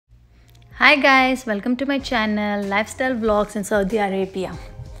Hi guys, welcome to my channel Lifestyle Vlogs in Saudi Arabia.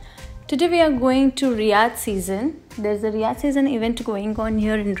 Today we are going to Riyadh season. There's a Riyadh season event going on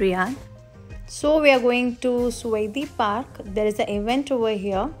here in Riyadh. So we are going to Suwaidi Park. There is an event over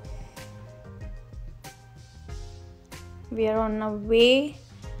here. We are on our way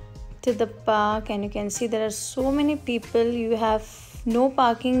to the park and you can see there are so many people. You have no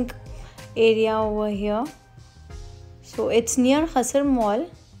parking area over here. So it's near Hasr Mall,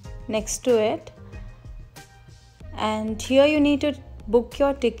 next to it, and here you need to book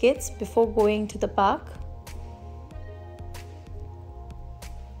your tickets before going to the park.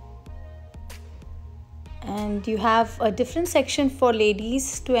 And you have a different section for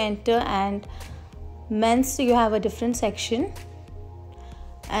ladies to enter and men's you have a different section.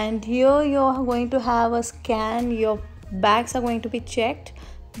 And here you're going to have a scan, your bags are going to be checked.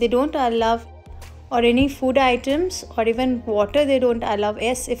 They don't allow or any food items or even water, they don't allow.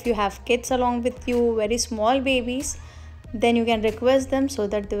 Yes, if you have kids along with you, very small babies, then you can request them so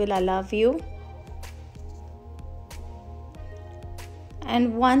that they will allow you.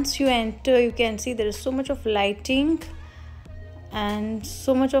 And once you enter, you can see there is so much of lighting and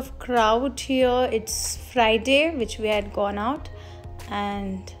so much of crowd here. It's Friday, which we had gone out,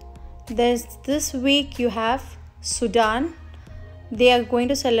 and there's this week you have Sudan. They are going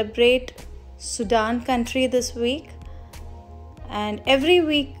to celebrate Sudan country this week, and every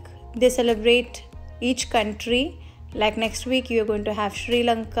week they celebrate each country. Like next week you are going to have Sri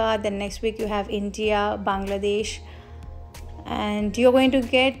Lanka, then next week you have India, Bangladesh, and you're going to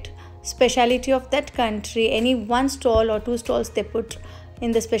get speciality of that country. Any one stall or two stalls they put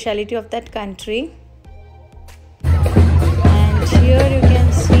in the speciality of that country. And here you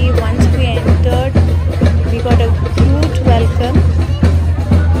can see once we entered, we got a cute welcome.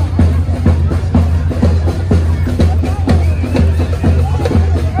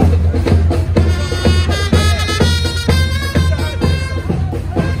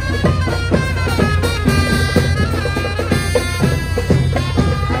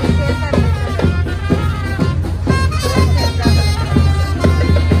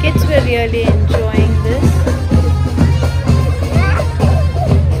 Really enjoying this.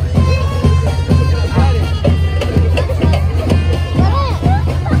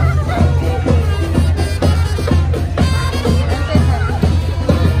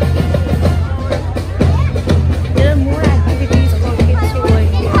 There are more activities for kids over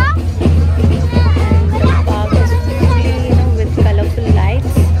here, and the park is fully, with colorful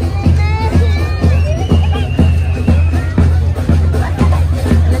lights.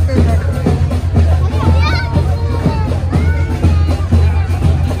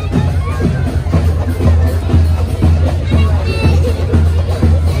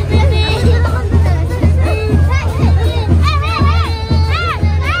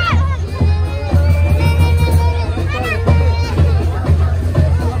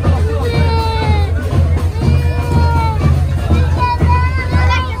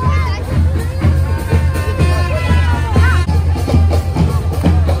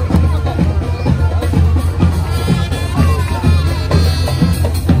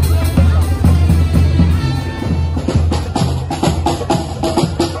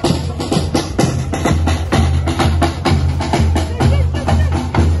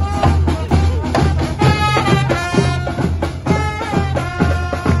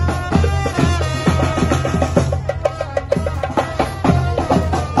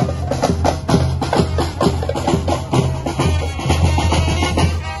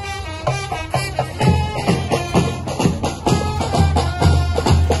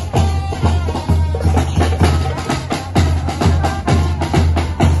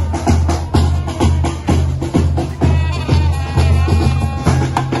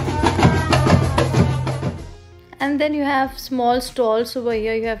 And then you have small stalls over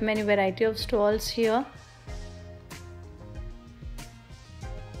here. You have many variety of stalls here.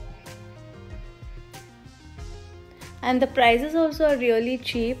 And the prices also are really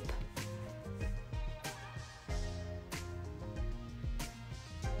cheap.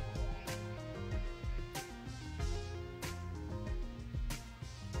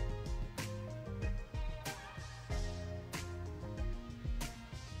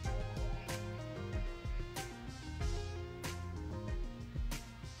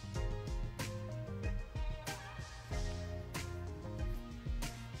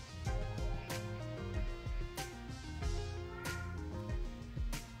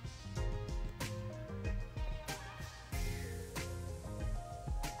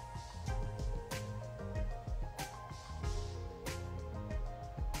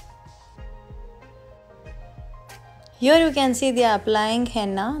 Here you can see they are applying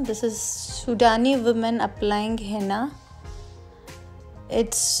henna. This is Sudani women applying henna.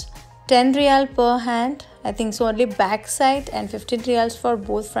 It's 10 riyal per hand. I think so, only back side, and 15 riyals for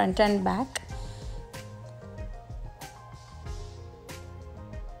both front and back.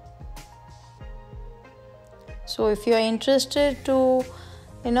 So if you are interested to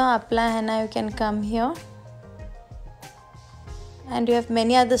apply henna, you can come here. And you have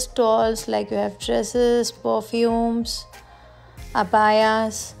many other stalls, like you have dresses, perfumes,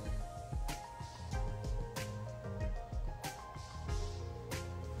 abayas.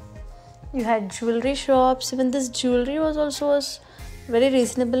 You had jewelry shops. Even this jewelry was also a very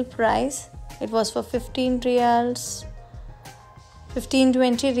reasonable price. It was for 15 riyals,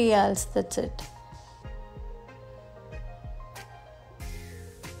 15-20 riyals, that's it.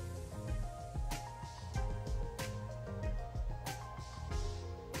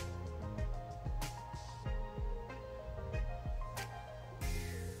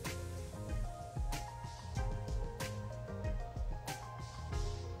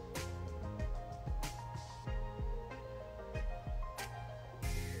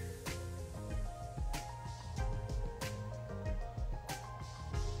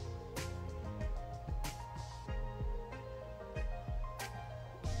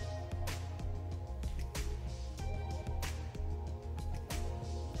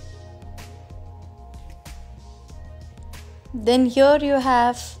 Then here you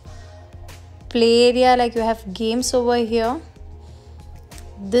have play area, like you have games over here.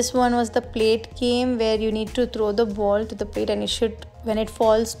 This one was the plate game, where you need to throw the ball to the plate, and when it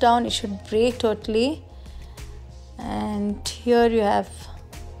falls down, it should break totally. And here you have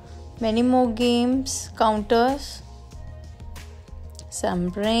many more games, counters, some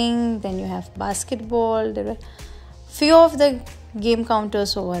ring, then you have basketball. There were few of the game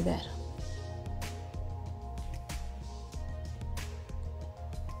counters over there.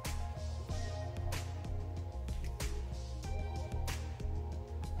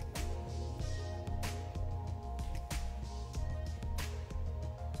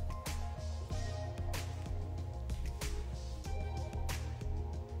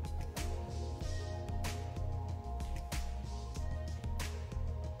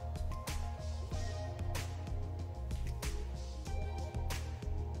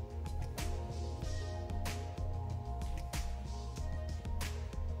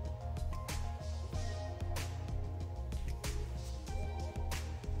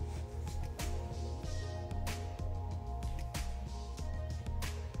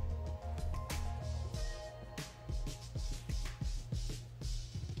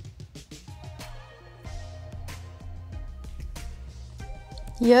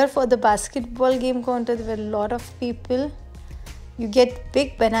 Here for the basketball game counter, there were a lot of people. You get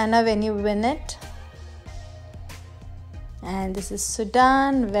big banana when you win it. And this is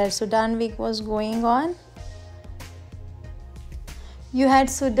Sudan, where Sudan week was going on. You had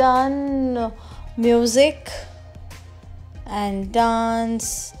Sudan music and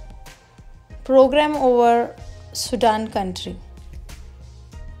dance program over Sudan country.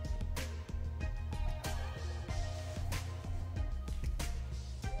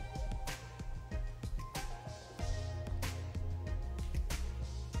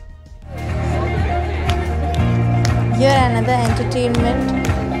 Here another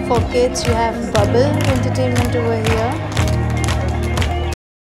entertainment for kids. You have bubble entertainment over here.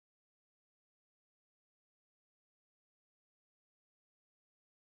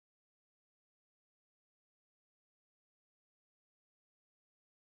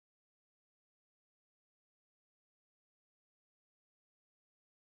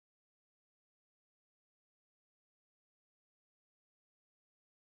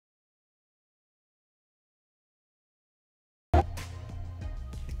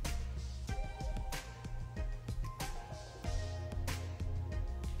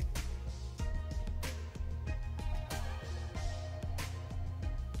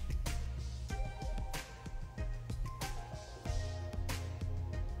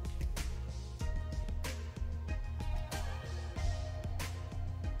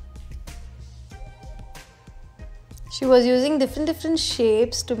 She was using different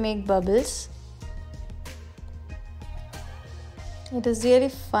shapes to make bubbles. It is really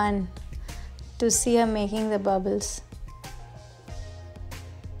fun to see her making the bubbles.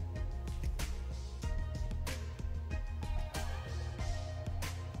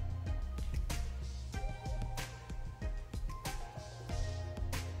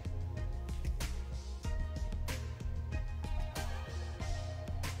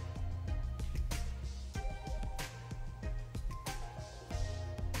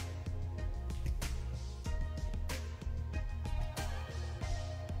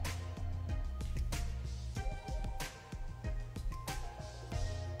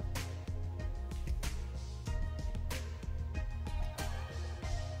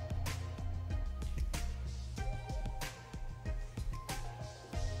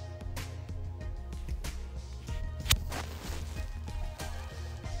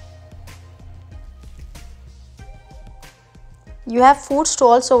 You have food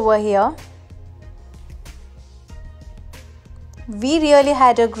stalls over here. We really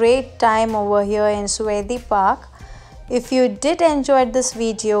had a great time over here in Suwaidi Park. If you did enjoy this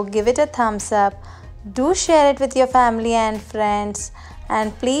video, give it a thumbs up. Do share it with your family and friends.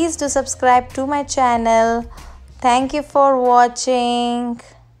 And please do subscribe to my channel. Thank you for watching.